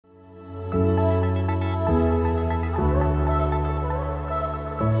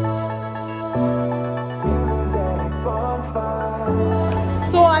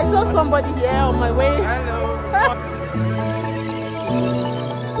somebody here on my way. Hello.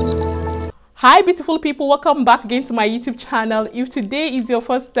 Hi beautiful people, welcome back again to my YouTube channel. If today is your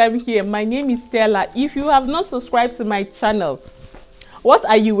first time here, my name is Stella. If you have not subscribed to my channel, what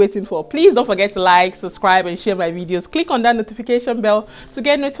are you waiting for? Please don't forget to like, subscribe and share my videos. Click on that notification bell to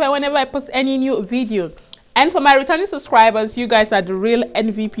get notified whenever I post any new video. And for my returning subscribers, you guys are the real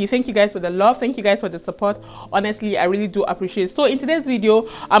MVP. Thank you guys for the love. Thank you guys for the support. Honestly, I really do appreciate it. So in today's video,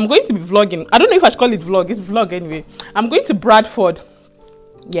 I'm going to be vlogging. I don't know if I should call it vlog. It's vlog anyway. I'm going to Bradford.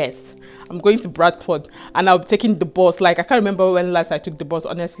 Yes, I'm going to Bradford and I'll be taking the bus. Like, I can't remember when last I took the bus,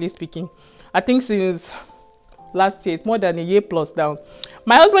 honestly speaking. I think since last year. It's more than a year plus now.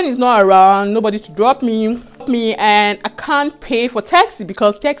 My husband is not around, nobody to drop me, and I can't pay for taxi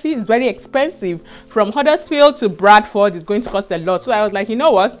because taxi is very expensive. From Huddersfield to Bradford is going to cost a lot. So I was like, you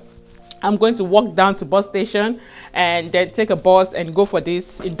know what, I'm going to walk down to bus station and then take a bus and go for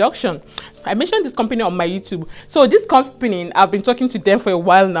this induction. I mentioned this company on my YouTube. So this company, I've been talking to them for a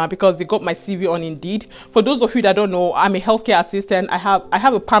while now because they got my CV on Indeed. For those of you that don't know, I'm a healthcare assistant. I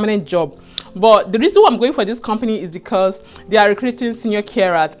have a permanent job. But the reason why I'm going for this company is because they are recruiting senior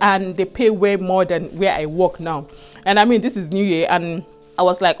carers and they pay way more than where I work now. And I mean, this is New Year and I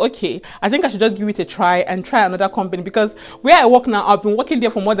was like, okay, I think I should just give it a try and try another company, because where I work now, I've been working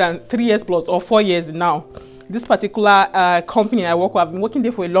there for more than 3 years plus or 4 years now. This particular company I work with, I've been working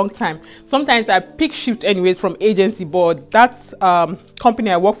there for a long time. Sometimes I pick shift anyways from agency, but that's company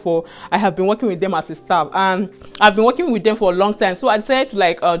I work for, I have been working with them as a staff and I've been working with them for a long time. So I decided to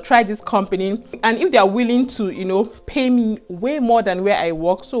like try this company, and if they are willing to, you know, pay me way more than where I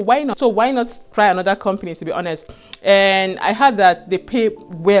work, so why not? So why not try another company, to be honest? And I heard that they pay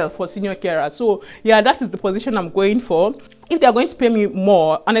well for senior carers. So yeah, that is the position I'm going for. If they are going to pay me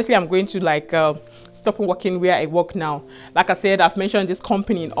more, honestly, I'm going to like stop working where I work now. Like I said, I've mentioned this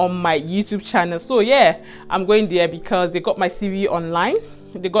company on my YouTube channel. So yeah, I'm going there because they got my CV online.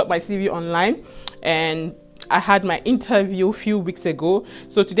 They got my CV online and I had my interview a few weeks ago.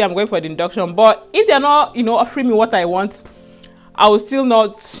 So today I'm going for the induction. But if they're not, you know, offering me what I want, I will still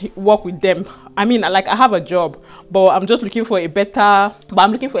not work with them. I mean, like, I have a job, but I'm just looking for a better,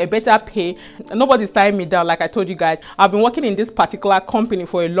 pay. Nobody's tying me down. Like I told you guys, I've been working in this particular company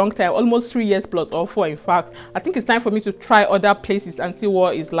for a long time, almost 3 years plus or 4 in fact. I think it's time for me to try other places and see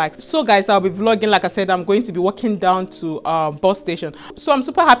what it's like. So guys, I'll be vlogging. Like I said, I'm going to be walking down to bus station. So I'm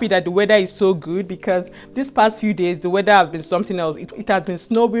super happy that the weather is so good, because this past few days the weather has been something else. It has been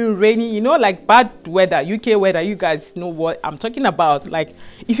snowing, rainy, you know, like bad weather, UK weather. You guys know what I'm talking about. Like,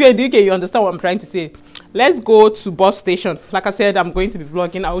 if you're in the UK, you understand what I'm trying to say. Let's go to bus station. Like I said, I'm going to be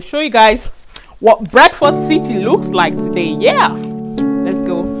vlogging. I will show you guys what Bradford City looks like today. Yeah, let's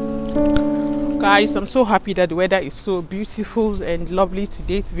go. Guys, I'm so happy that the weather is so beautiful and lovely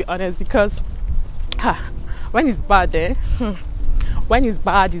today, to be honest, because when it's bad, when it's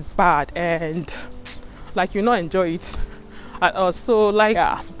bad, and like, you not enjoy it at all. So like,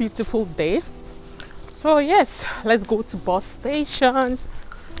 beautiful day. So yes, let's go to bus station.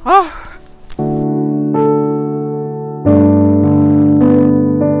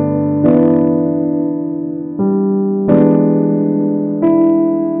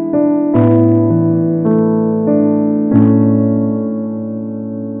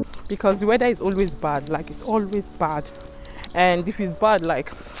 Because the weather is always bad. Like, it's always bad, and if it's bad,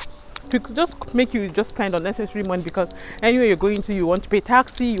 like, it could just make you just spend unnecessary money, because anywhere you're going to, you want to pay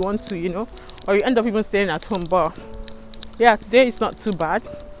taxi, you want to, you know, or you end up even staying at home. But yeah, today it's not too bad.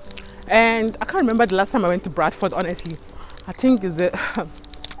 And I can't remember the last time I went to Bradford, honestly. I think it's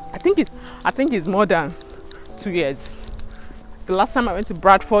more than 2 years. The last time I went to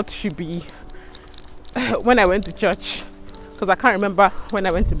Bradford should be when I went to church, because I can't remember when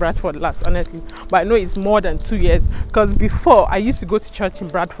I went to Bradford last, honestly. But I know it's more than 2 years, because before I used to go to church in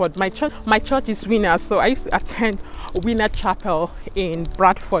Bradford. My church is Winner, so I used to attend Winner Chapel in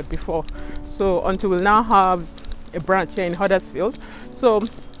Bradford before. So until we now have a branch here in Huddersfield. So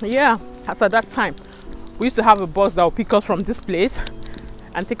yeah, as at that time, we used to have a bus that would pick us from this place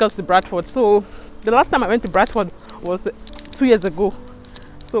and take us to Bradford. So the last time I went to Bradford was 2 years ago.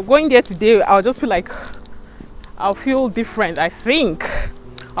 So going there today, I'll just feel like I'll feel different. I think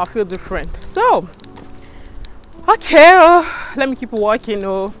I'll feel different. So okay, let me keep walking.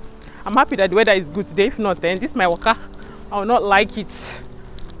 I'm happy that the weather is good today. If not, then this my walker, I will not like it.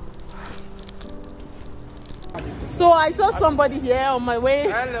 So I saw somebody here on my way.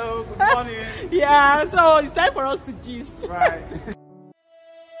 Hello, good morning. Yeah, so it's time for us to gist. Right.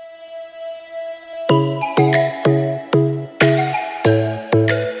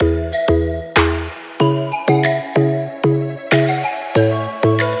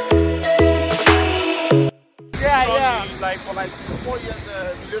 years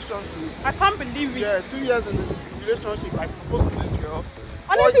relationship. I can't believe it. Yeah, 2 years in the relationship. I proposed to this girl.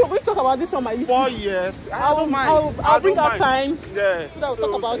 Honestly, we talk about this on my YouTube. 4 years. I don't mind. I'll bring out time. Yeah. So that we'll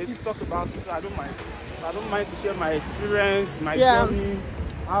talk about it. Talk about it. I don't mind. I don't mind to share my experience, my journey,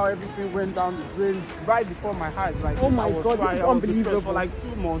 how everything went down the drain right before my eyes. Like, oh my God, this is unbelievable. For like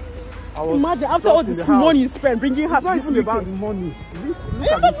 2 months. Imagine after all this money you spend bringing her to this even about the money. Look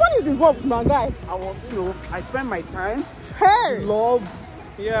money is involved, my guy. I was, I spent my time, love.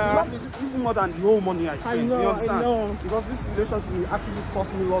 Yeah. Love is even more than the whole money I spent. You understand? I know. Because this relationship will actually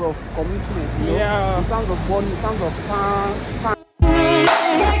cost me a lot of commitment, you know? Yeah. In terms of money, in terms of time.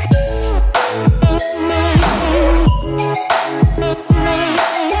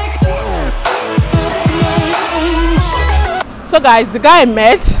 So guys, the guy I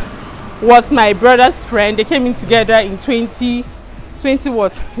met was my brother's friend. They came in together in 2020.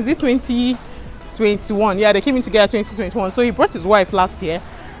 What is this? 2021. Yeah, they came in together 2021. So he brought his wife last year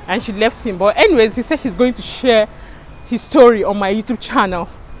and she left him. But anyways, he said he's going to share his story on my YouTube channel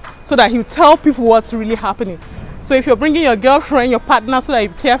so that he'll tell people what's really happening. So if you're bringing your girlfriend, your partner, so that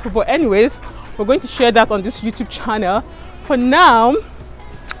you're careful. But anyways, we're going to share that on this YouTube channel. For now,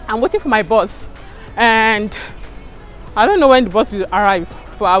 I'm waiting for my boss, and I don't know when the bus will arrive,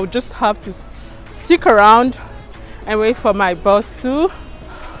 but I will just have to stick around and wait for my bus to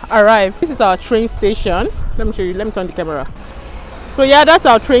arrive. This is our train station. Let me show you. Let me turn the camera. So yeah, that's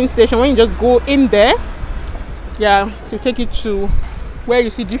our train station. When you just go in there, yeah, to take you to where you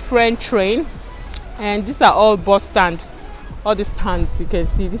see different train. And these are all bus stand. All these stands you can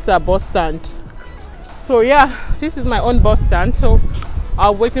see, these are bus stands. So yeah, this is my own bus stand. So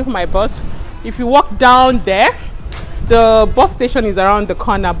I'm waiting for my bus. If you walk down there, the bus station is around the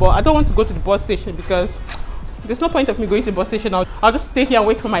corner, but I don't want to go to the bus station because there's no point of me going to the bus station. I'll just stay here and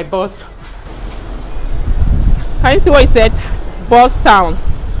wait for my bus. Can you see what it said? Bus town.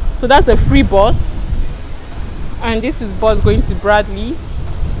 So that's a free bus, and this is bus going to Bradley,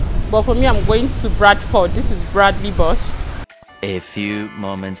 but for me I'm going to Bradford. This is Bradley bus. A few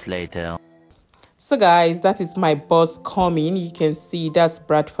moments later. So guys, that is my bus coming. You can see that's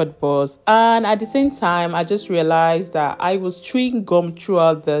Bradford bus, and at the same time I just realized that I was chewing gum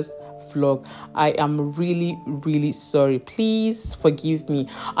throughout this vlog. I am really sorry. Please forgive me.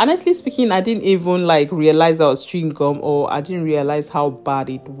 Honestly speaking, I didn't even realize I was chewing gum, or I didn't realize how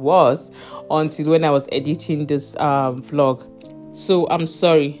bad it was until when I was editing this vlog. So I'm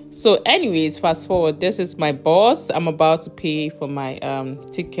sorry. So anyways, fast forward, this is my bus. I'm about to pay for my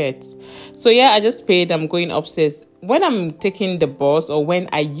ticket. So yeah, I just paid. I'm going upstairs. When I'm taking the bus, or when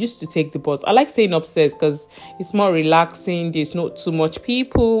I used to take the bus, I like staying upstairs because it's more relaxing. There's not too much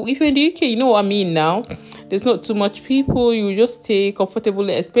people. If you're in the UK, you know what I mean now. There's not too much people. You just stay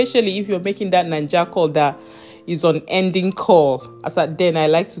comfortably, especially if you're making that Niger call that is on ending call. As at then, I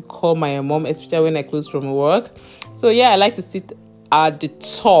like to call my mom, especially when I close from work. So yeah, I like to sit at the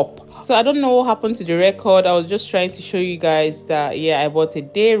top. So I don't know what happened to the record. I was just trying to show you guys that yeah, I bought a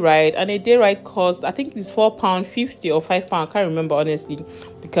day ride, and a day ride cost, I think it's £4.50 or £5. I can't remember honestly,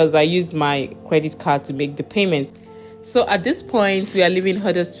 because I used my credit card to make the payments. So at this point, we are leaving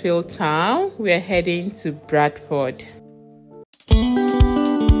Huddersfield town. We are heading to Bradford.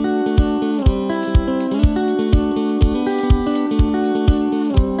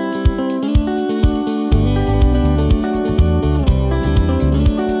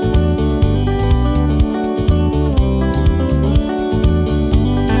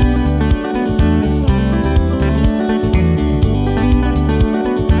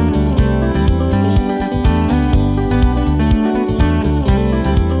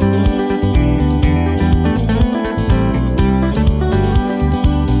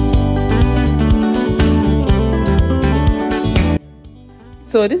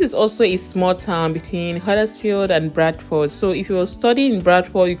 So this is also a small town between Huddersfield and Bradford. So if you're studying in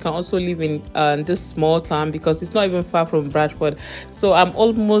Bradford, you can also live in this small town because it's not even far from Bradford. So I'm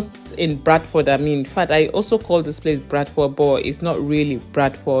almost in Bradford. I mean, in fact, I also call this place Bradford, but it's not really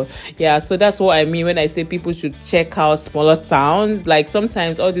Bradford. Yeah, so that's what I mean when I say people should check out smaller towns. Like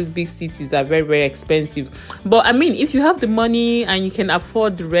sometimes all these big cities are very expensive. But I mean, if you have the money and you can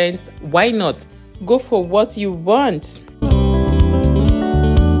afford the rent, why not? Go for what you want.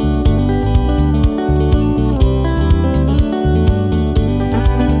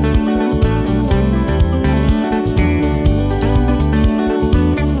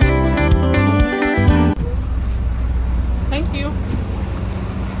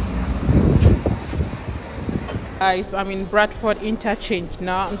 Guys, I'm in Bradford interchange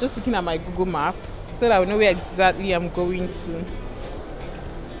now. I'm just looking at my Google map so that I know where exactly I'm going to.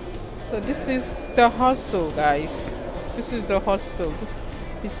 So this is the hustle, guys. This is the hostel.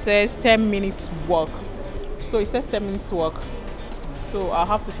 It says 10 minutes walk. So it says 10 minutes walk. So I'll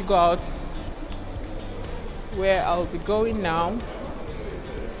have to figure out where I'll be going now.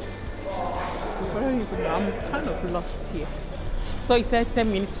 I'm kind of lost here. So it says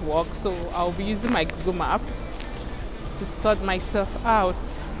 10 minutes walk. So I'll be using my Google map to sort myself out.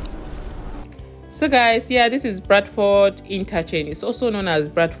 So guys, yeah, this is Bradford interchange. It's also known as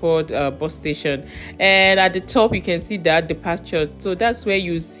Bradford bus station, and at the top you can see that departure. So that's where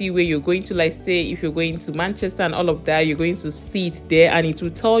you see where you're going to, like say if you're going to Manchester and all of that, you're going to see it there, and it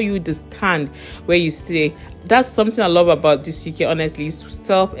will tell you the stand where you stay. That's something I love about this UK, honestly. It's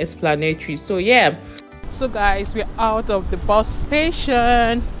self-explanatory. So yeah, so guys, we're out of the bus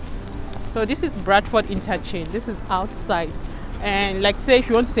station. So this is Bradford interchange. This is outside. And like say if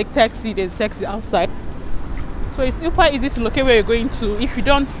you want to take taxi, there's taxi outside. So it's super easy to locate where you're going to. If you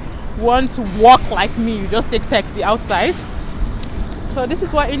don't want to walk like me, you just take taxi outside. So this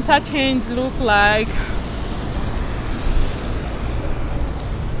is what interchange look like.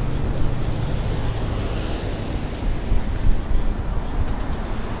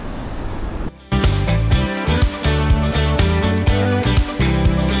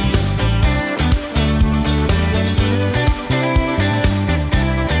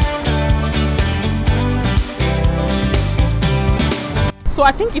 So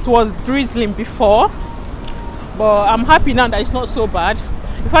I think it was drizzling before, but I'm happy now that it's not so bad.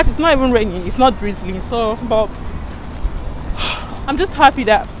 In fact, it's not even raining, it's not drizzling. So, but I'm just happy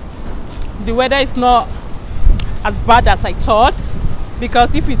that the weather is not as bad as I thought,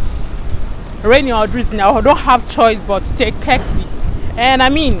 because if it's raining or drizzling, I don't have choice but to take taxi. And I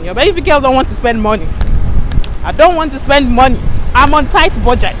mean, your baby girl don't want to spend money. I don't want to spend money. I'm on tight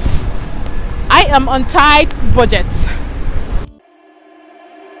budgets. I am on tight budgets.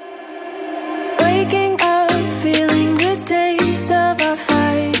 Waking up, feeling the taste of our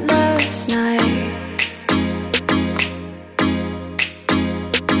fight last night.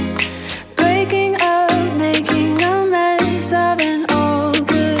 Breaking up, making a mess of an old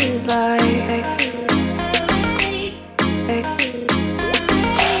goodbye.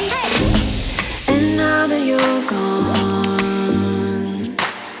 And now that you're gone,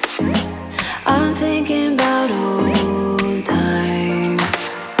 I'm thinking about old times.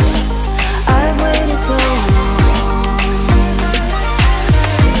 I've waited so long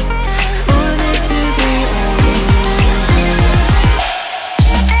for this to be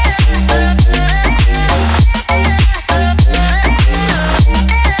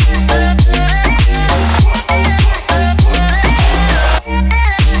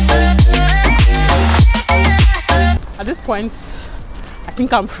At this point, I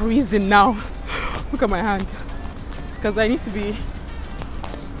think I'm freezing now. Look at my hand, because I need to be,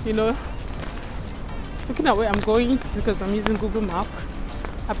 you know, looking at where I'm going to, because I'm using Google Map.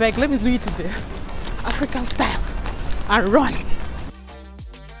 I beg, let me do it the African style and run.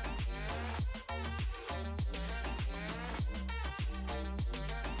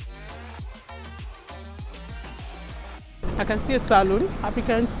 I can see a saloon,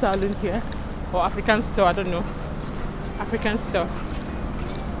 African saloon here, or African store, I don't know, African stuff.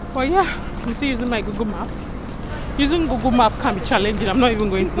 But yeah, I'm still using my Google Map. Using Google Map can be challenging. I'm not even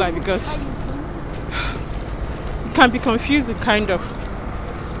going to lie, because it can be confusing, kind of.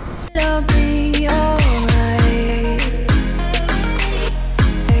 It'll be alright.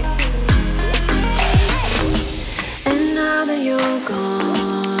 And now that you're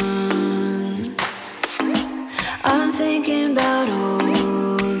gone, I'm thinking about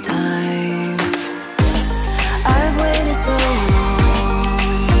old times. I've waited so long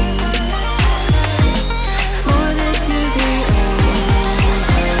for this to be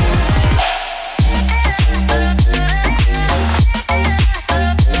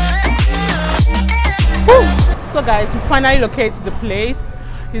So guys, we finally located the place.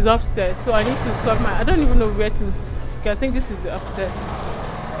 It's upstairs, so I need to sort my, I don't even know where to. Okay, I think this is the upstairs.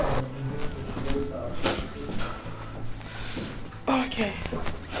 Okay.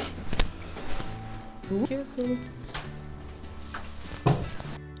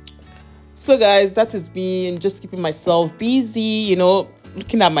 So guys, that is me. I'm just keeping myself busy, you know,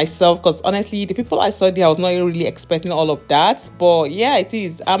 looking at myself, because honestly the people I saw there, I was not really expecting all of that. But yeah, it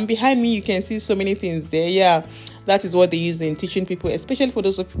is. Behind me you can see so many things there. Yeah, that is what they use in teaching people, especially for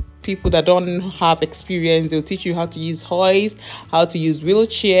those people that don't have experience. They'll teach you how to use hoist, how to use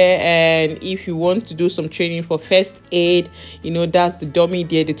wheelchair, and if you want to do some training for first aid, you know, that's the dummy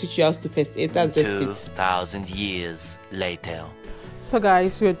there. They teach you how to first aid. That's just 2,000 years later. So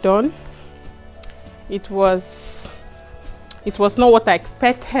guys, we're done. It was not what I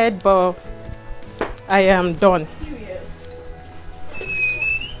expected, but I am done.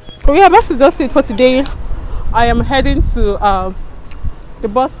 So yeah, that's just it for today. I am heading to the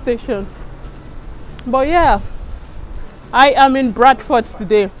bus station. But yeah, I am in Bradford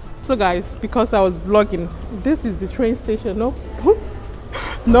today. So guys, because I was vlogging, this is the train station, no?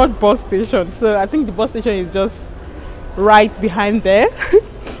 Not bus station. So I think the bus station is just right behind there.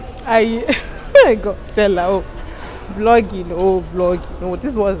 I got Stella. Oh, vlogging. Oh,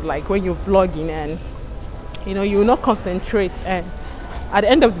 this was like when you're vlogging and you know you will not concentrate, and at the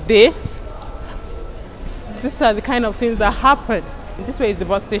end of the day, these are the kind of things that happen. This way is the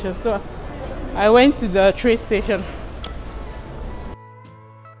bus station, so I went to the train station.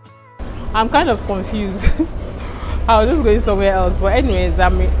 I'm kind of confused. I was just going somewhere else, but anyways,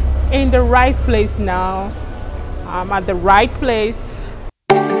 I'm in the right place now. I'm at the right place.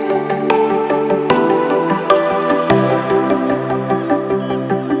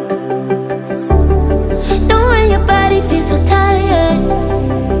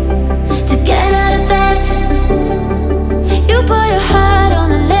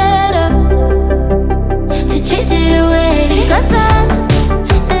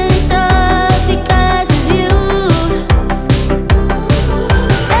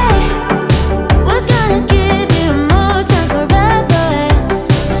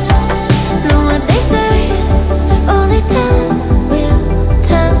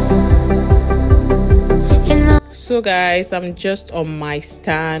 So guys, I'm just on my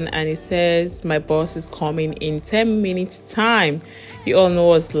stand and it says my bus is coming in 10 minutes time. You all know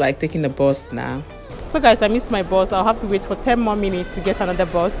what's like taking the bus now. So guys, I missed my bus. I'll have to wait for 10 more minutes to get another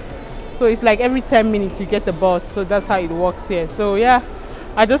bus. So it's like every 10 minutes you get the bus. So that's how it works here. So yeah,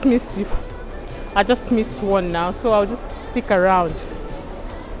 I just missed one now. So I'll just stick around.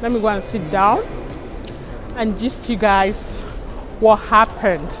 Let me go and sit down and just you guys what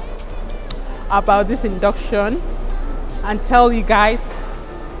happened about this induction and tell you guys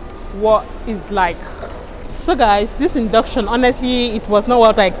what it's like. So guys, this induction, honestly, it was not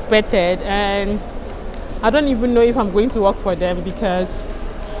what I expected, and I don't even know if I'm going to work for them, because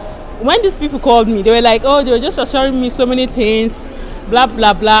when these people called me, they were like, oh, they were just assuring me so many things, blah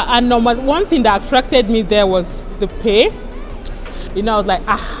blah blah, and number one thing that attracted me there was the pay. You know, I was like,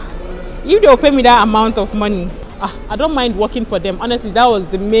 if they'll pay me that amount of money, I don't mind working for them. Honestly, that was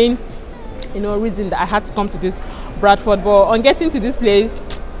the main reason that I had to come to this Bradford. But on getting to this place,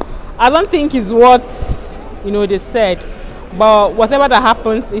 I don't think is what they said. But whatever that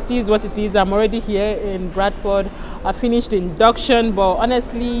happens, it is what it is. I'm already here in Bradford. I finished the induction, but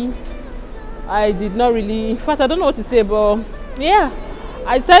honestly, I did not really, in fact, I don't know what to say, but yeah,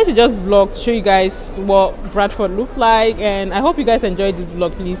 I decided to just vlog to show you guys what Bradford looks like, and I hope you guys enjoyed this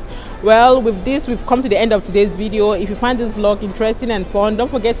vlog. Please, well, with this we've come to the end of today's video. If you find this vlog interesting and fun,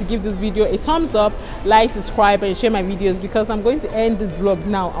 don't forget to give this video a thumbs up, like, subscribe, and share my videos, because I'm going to end this vlog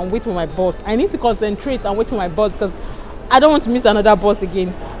now and wait for my boss. I need to concentrate and wait for my boss because I don't want to miss another boss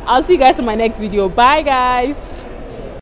again. I'll see you guys in my next video. Bye guys.